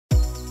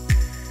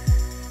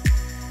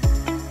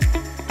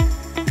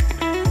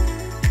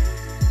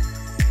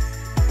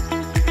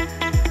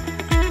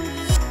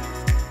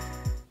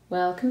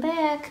Welcome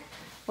back.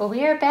 Well,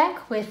 we are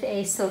back with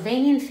a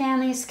Sylvanian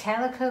Families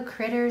Calico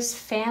Critters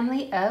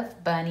family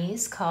of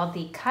bunnies called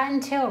the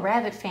Cottontail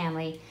rabbit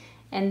family.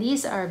 And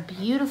these are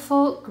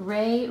beautiful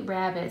gray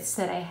rabbits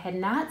that I had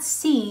not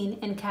seen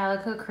in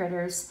Calico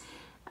Critters.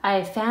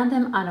 I found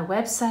them on a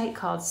website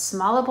called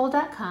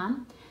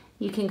Smallable.com.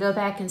 You can go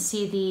back and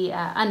see the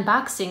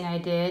unboxing I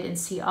did and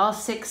see all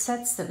 6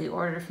 sets that we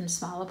ordered from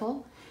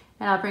Smallable.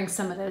 And I'll bring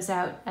some of those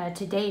out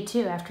today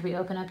too after we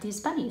open up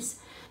these bunnies.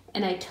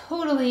 And I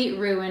totally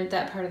ruined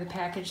that part of the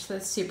package, so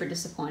that's super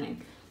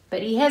disappointing.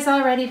 But he has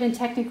already been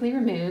technically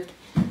removed,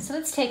 so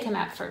let's take him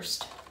out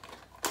first.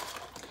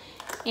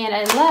 And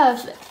I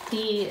love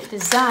the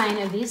design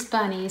of these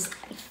bunnies.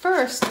 At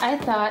first, I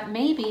thought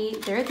maybe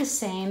they're the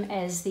same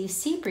as the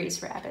sea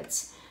breeze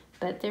rabbits,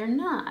 but they're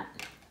not.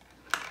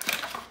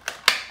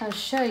 I'll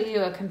show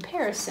you a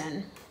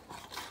comparison.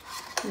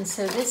 And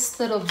so this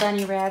little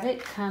bunny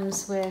rabbit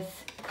comes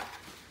with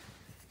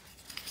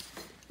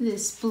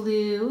this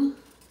blue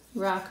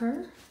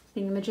rocker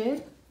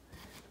thingamajig,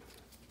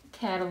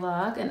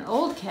 catalog, an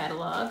old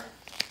catalog,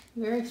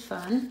 very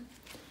fun,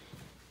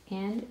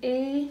 and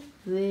a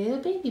little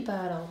baby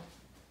bottle.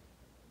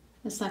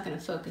 That's not going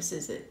to focus,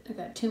 is it? I've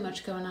got too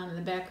much going on in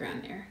the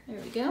background there. There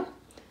we go.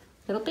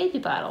 Little baby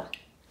bottle.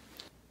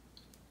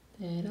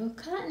 Little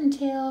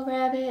Cottontail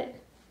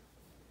rabbit.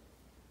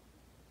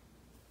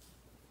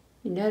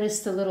 You notice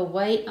the little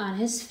white on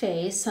his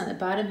face, on the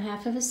bottom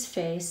half of his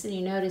face, and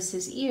you notice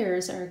his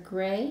ears are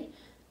gray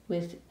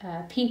with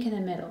pink in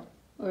the middle.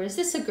 Or is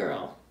this a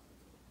girl?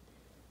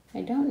 I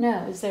don't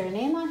know. Is there a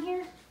name on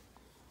here?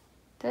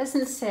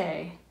 Doesn't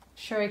say.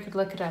 Sure, I could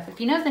look it up.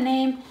 If you know the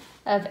name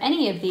of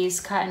any of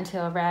these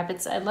Cottontail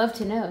rabbits, I'd love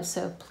to know,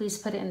 so please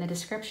put it in the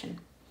description.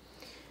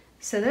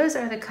 So those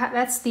are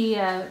that's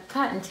the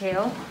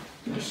Cottontail.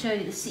 Let me show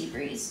you the sea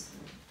breeze.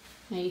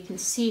 Now you can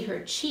see her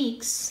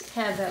cheeks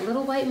have that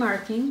little white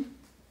marking,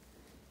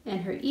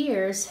 and her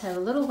ears have a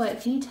little white.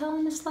 Can you tell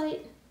in this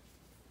light?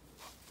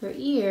 Her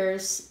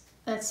ears,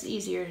 that's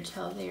easier to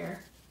tell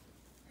there.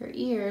 Her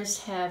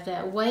ears have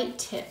that white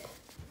tip,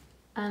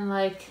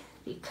 unlike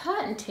the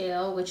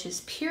Cottontail, which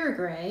is pure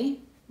gray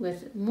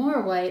with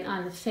more white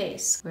on the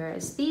face,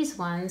 whereas these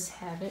ones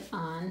have it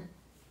on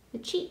the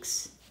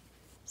cheeks.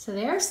 So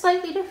they are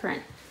slightly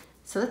different.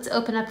 So let's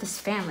open up this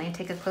family and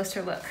take a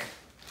closer look.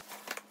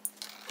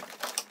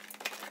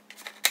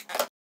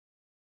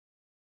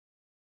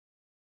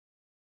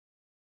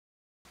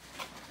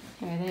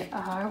 There they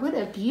are. What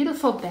a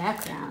beautiful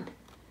background.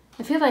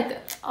 I feel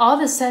like all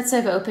the sets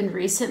I've opened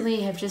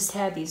recently have just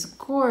had these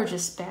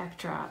gorgeous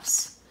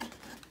backdrops.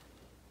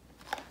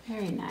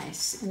 Very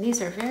nice. And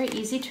these are very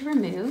easy to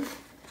remove.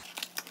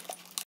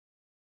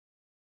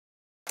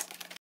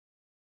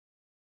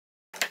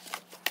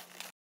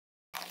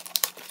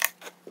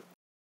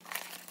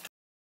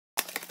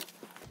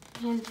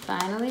 And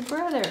finally,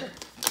 Brother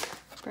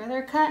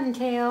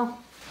Cottontail,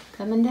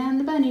 coming down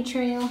the bunny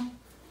trail.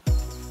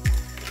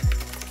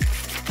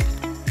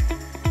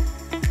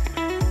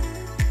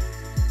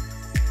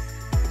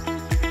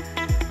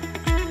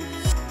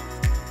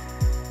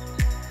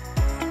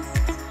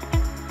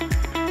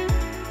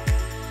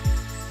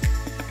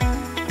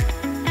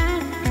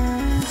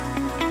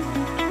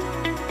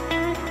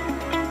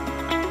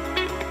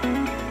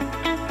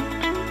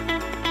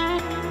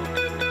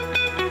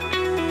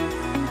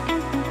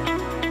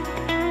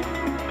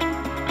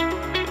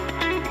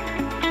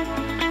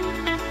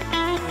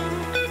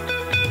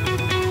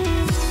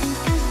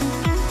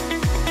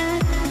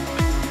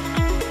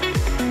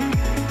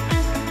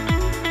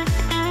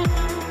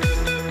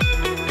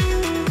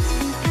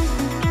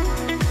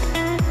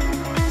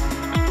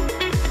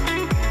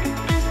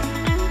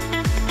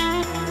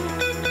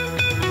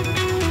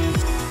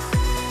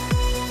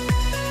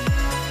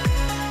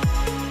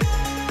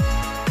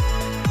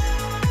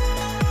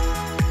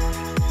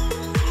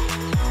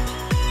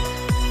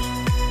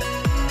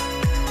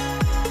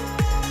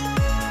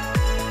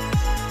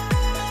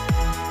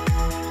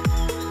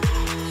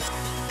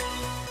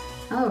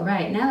 All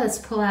right, now let's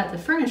pull out the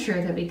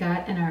furniture that we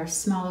got in our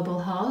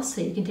Smallable haul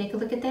so you can take a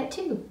look at that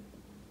too.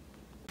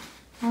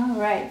 All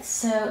right,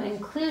 so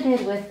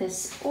included with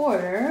this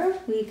order,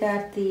 we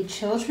got the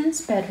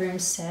children's bedroom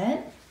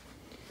set.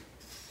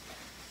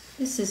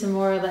 This is a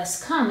more or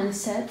less common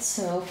set,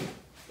 so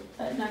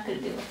I'm not going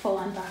to do a full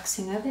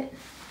unboxing of it.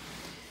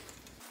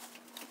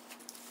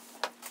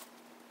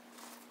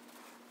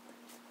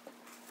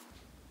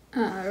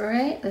 All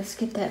right, let's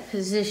get that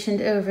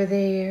positioned over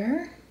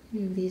there.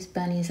 Move these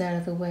bunnies out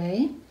of the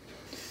way.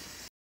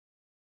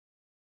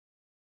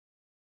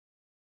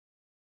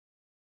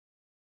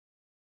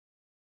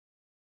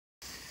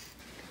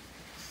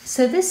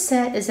 So this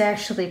set is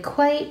actually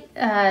quite,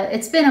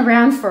 it's been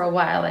around for a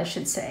while, I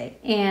should say.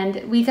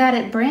 And we got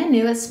it brand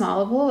new at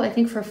Smallable, I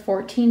think for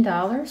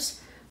 $14.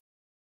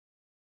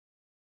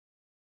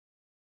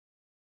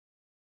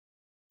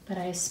 But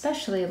I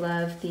especially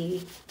love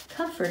the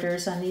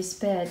comforters on these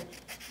beds.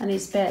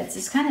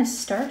 It's kind of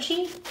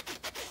starchy.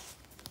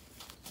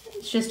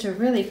 It's just a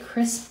really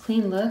crisp,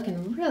 clean look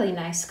and really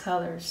nice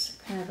colors.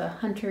 Kind of a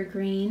hunter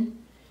green.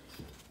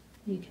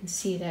 You can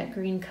see that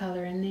green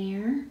color in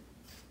there.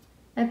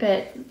 I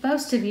bet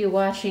most of you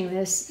watching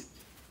this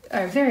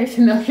are very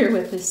familiar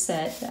with this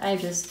set. I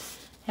just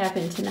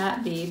happen to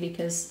not be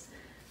because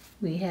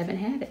we haven't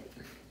had it.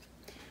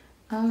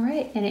 All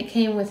right, and it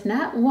came with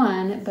not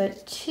one,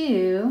 but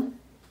two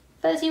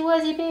Fuzzy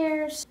Wuzzy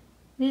bears.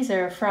 These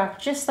are a frock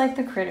just like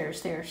the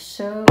critters. They're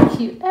so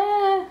cute.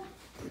 Ah!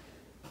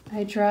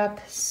 I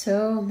drop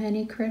so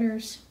many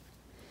critters.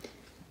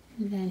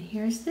 And then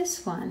here's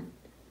this one.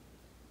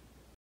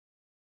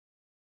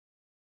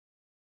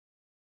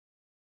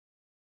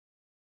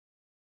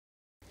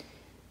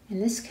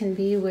 And this can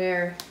be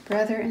where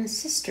brother and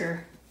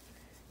sister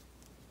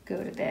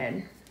go to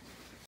bed.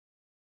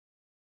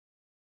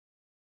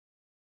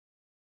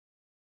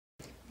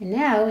 And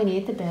now we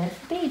need the bed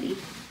for baby.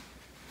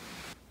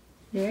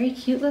 Very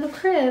cute little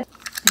crib.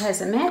 It has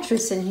a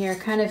mattress in here,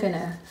 kind of in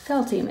a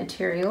felty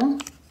material.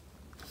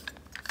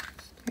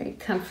 Very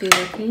comfy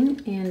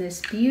looking. And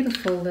this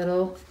beautiful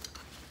little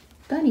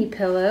bunny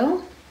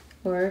pillow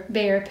or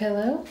bear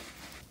pillow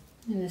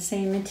in the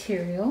same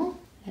material.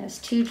 It has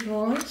two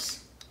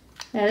drawers.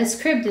 Now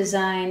this crib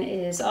design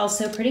is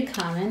also pretty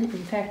common.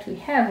 In fact, we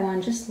have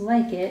one just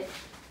like it.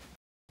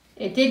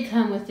 It did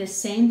come with this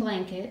same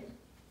blanket.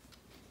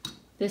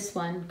 This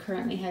one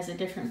currently has a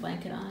different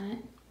blanket on it.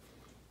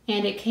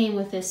 And it came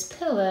with this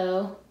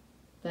pillow,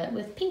 but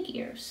with pink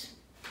ears.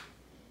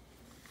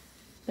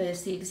 But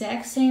it's the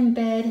exact same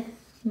bed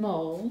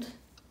mold.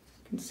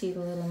 You can see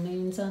the little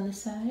moons on the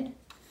side.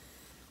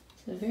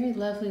 It's a very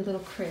lovely little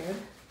crib.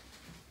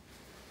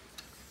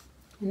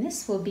 And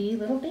this will be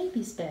little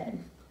baby's bed.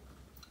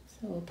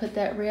 So we'll put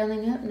that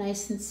railing up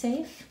nice and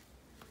safe.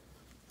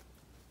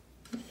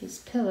 Get his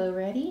pillow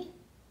ready.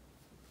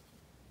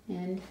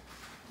 And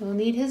we'll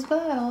need his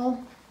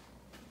bottle.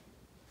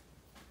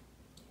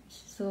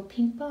 There's his little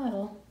pink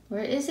bottle. Or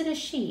is it a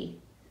she?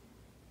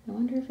 I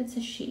wonder if it's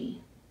a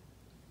she.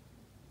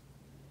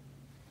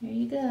 There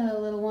you go,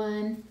 little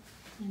one.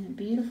 And a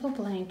beautiful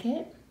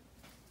blanket.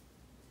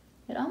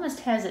 It almost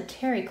has a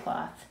terry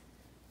cloth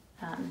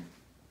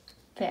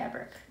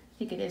fabric. I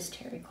think it is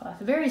terry cloth.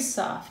 A very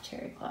soft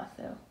terry cloth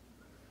though.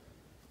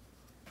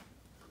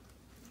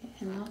 Get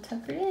him all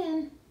tuckered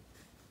in.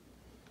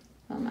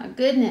 Oh my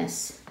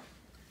goodness.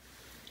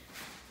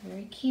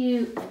 Very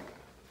cute.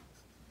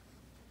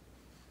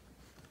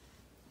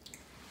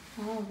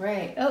 All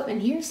right. Oh,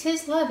 and here's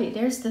his lovey.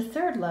 There's the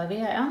third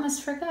lovey. I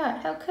almost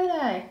forgot. How could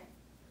I?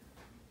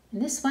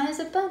 And this one is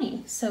a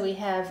bunny. So we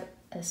have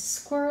a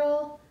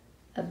squirrel,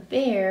 a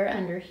bear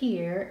under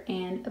here,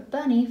 and a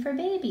bunny for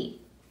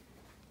baby,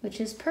 which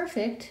is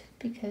perfect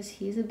because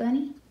he's a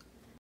bunny.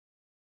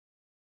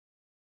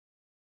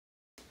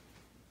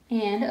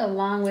 And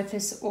along with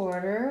this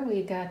order,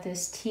 we got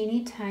this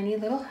teeny tiny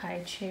little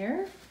high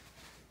chair.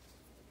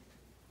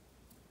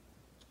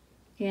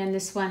 And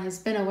this one has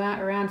been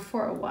around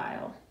for a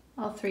while.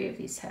 All three of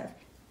these have.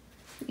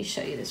 Let me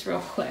show you this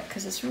real quick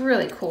because it's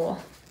really cool.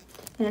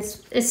 And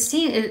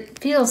it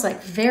feels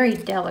like very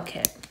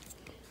delicate.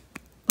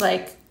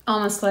 Like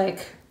almost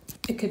like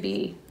it could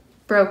be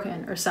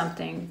broken or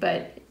something,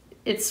 but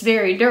it's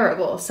very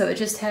durable. So it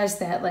just has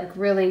that like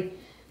really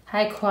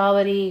high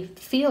quality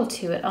feel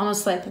to it,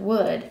 almost like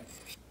wood,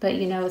 but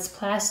you know, it's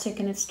plastic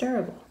and it's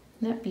durable.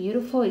 Isn't that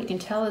beautiful? You can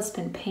tell it's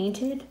been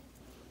painted.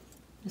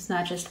 It's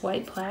not just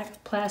white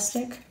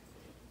plastic.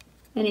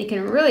 And you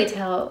can really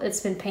tell it's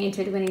been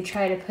painted when you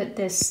try to put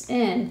this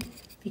in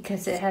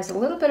because it has a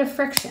little bit of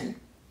friction,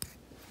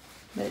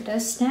 but it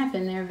does snap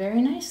in there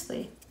very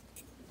nicely.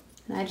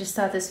 And I just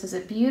thought this was a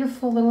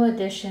beautiful little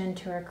addition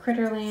to our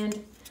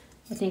Critterland.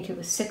 I think it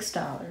was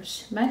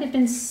 $6. Might have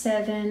been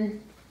 $7.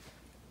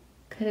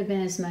 Could have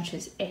been as much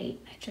as $8.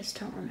 I just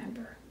don't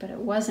remember, but it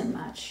wasn't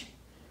much.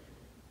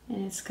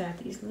 And it's got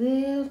these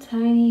little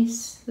tiny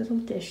little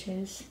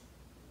dishes.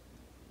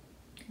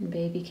 And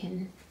baby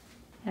can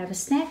have a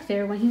snack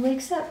there when he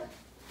wakes up.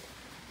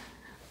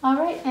 All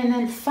right, and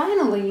then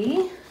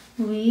finally,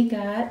 we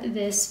got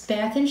this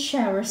bath and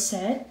shower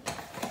set.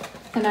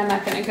 And I'm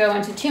not going to go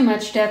into too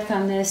much depth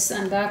on this,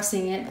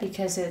 unboxing it,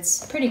 because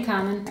it's pretty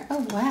common.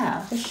 Oh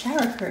wow, the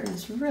shower curtain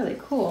is really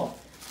cool.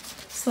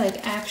 It's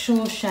like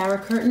actual shower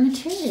curtain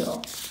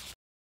material.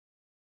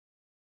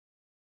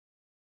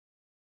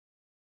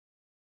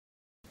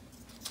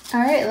 All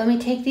right, let me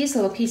take these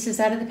little pieces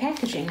out of the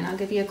packaging and I'll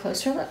give you a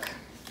closer look.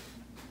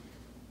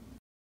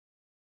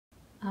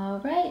 All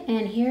right,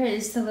 and here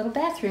is the little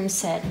bathroom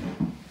set.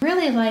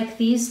 Really like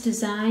these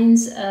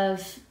designs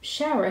of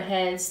shower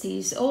heads,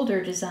 these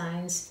older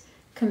designs,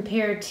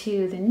 compared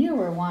to the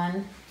newer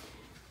one,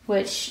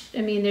 which,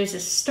 I mean, there's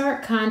a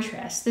stark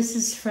contrast. This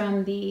is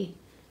from the,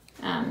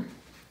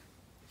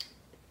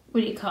 what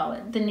do you call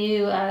it? The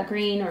new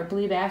green or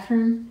blue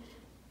bathroom.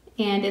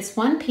 And it's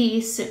one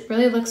piece. It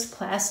really looks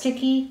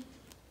plasticky.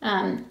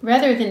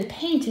 Rather than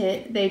paint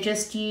it, they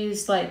just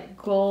used like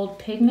gold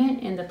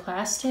pigment in the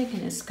plastic,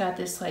 and it's got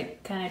this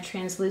like kind of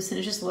translucent,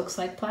 it just looks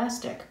like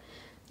plastic.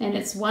 and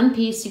it's one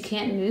piece. You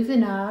can't move the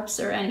knobs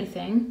or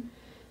anything.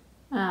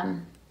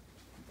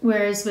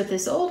 Whereas with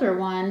this older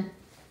one,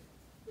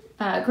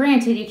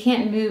 granted, you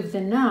can't move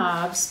the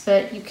knobs,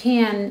 but you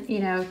can, you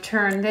know,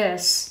 turn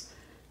this,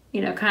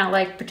 you know, kind of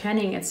like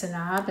pretending it's a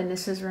knob, and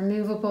this is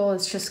removable.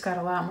 It's just got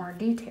a lot more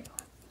detail.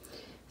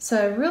 So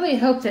I really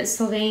hope that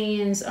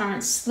Sylvanians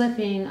aren't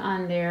slipping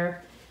on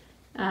their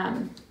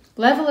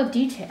level of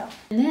detail.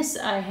 And this,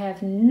 I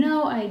have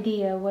no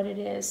idea what it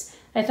is.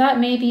 I thought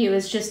maybe it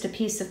was just a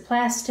piece of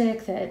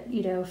plastic that,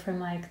 you know, from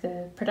like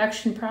the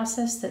production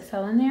process that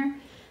fell in there,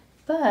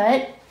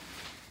 but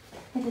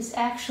it is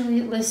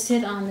actually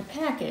listed on the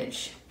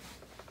package.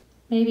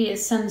 Maybe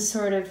it's some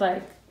sort of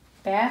like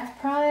bath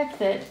product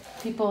that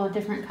people in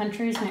different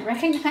countries might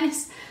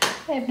recognize.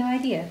 I have no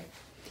idea.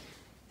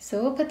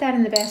 So we'll put that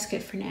in the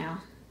basket for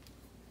now.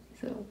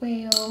 Little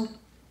whale.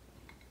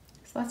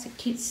 There's lots of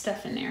cute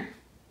stuff in there.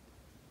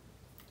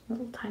 A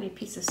little tiny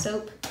piece of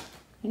soap.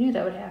 I knew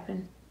that would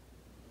happen.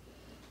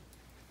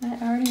 I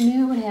already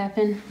knew it would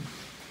happen.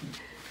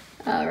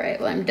 All right,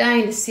 well, I'm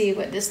dying to see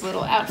what this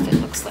little outfit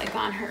looks like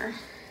on her.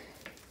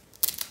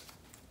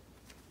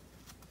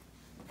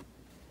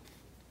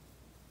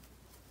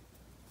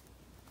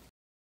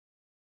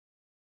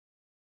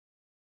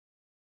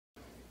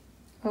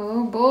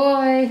 Oh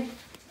boy.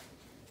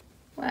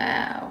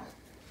 Wow.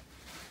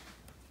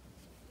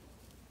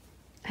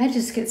 I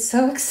just get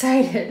so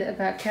excited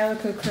about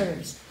calico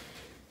critters.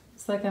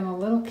 It's like I'm a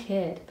little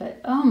kid, but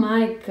oh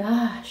my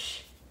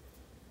gosh.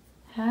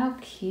 How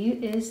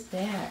cute is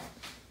that?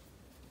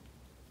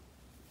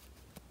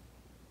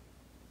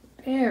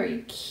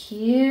 Very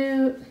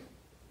cute.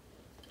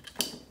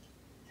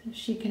 So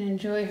she can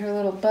enjoy her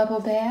little bubble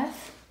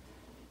bath.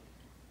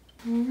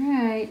 All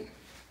right.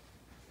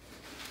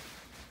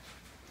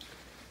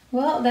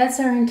 Well, that's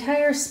our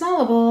entire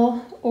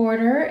Smallable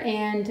order,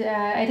 and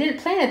I didn't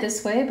plan it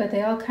this way, but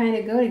they all kind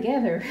of go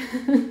together.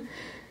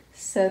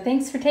 So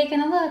thanks for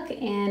taking a look,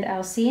 and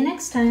I'll see you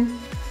next time.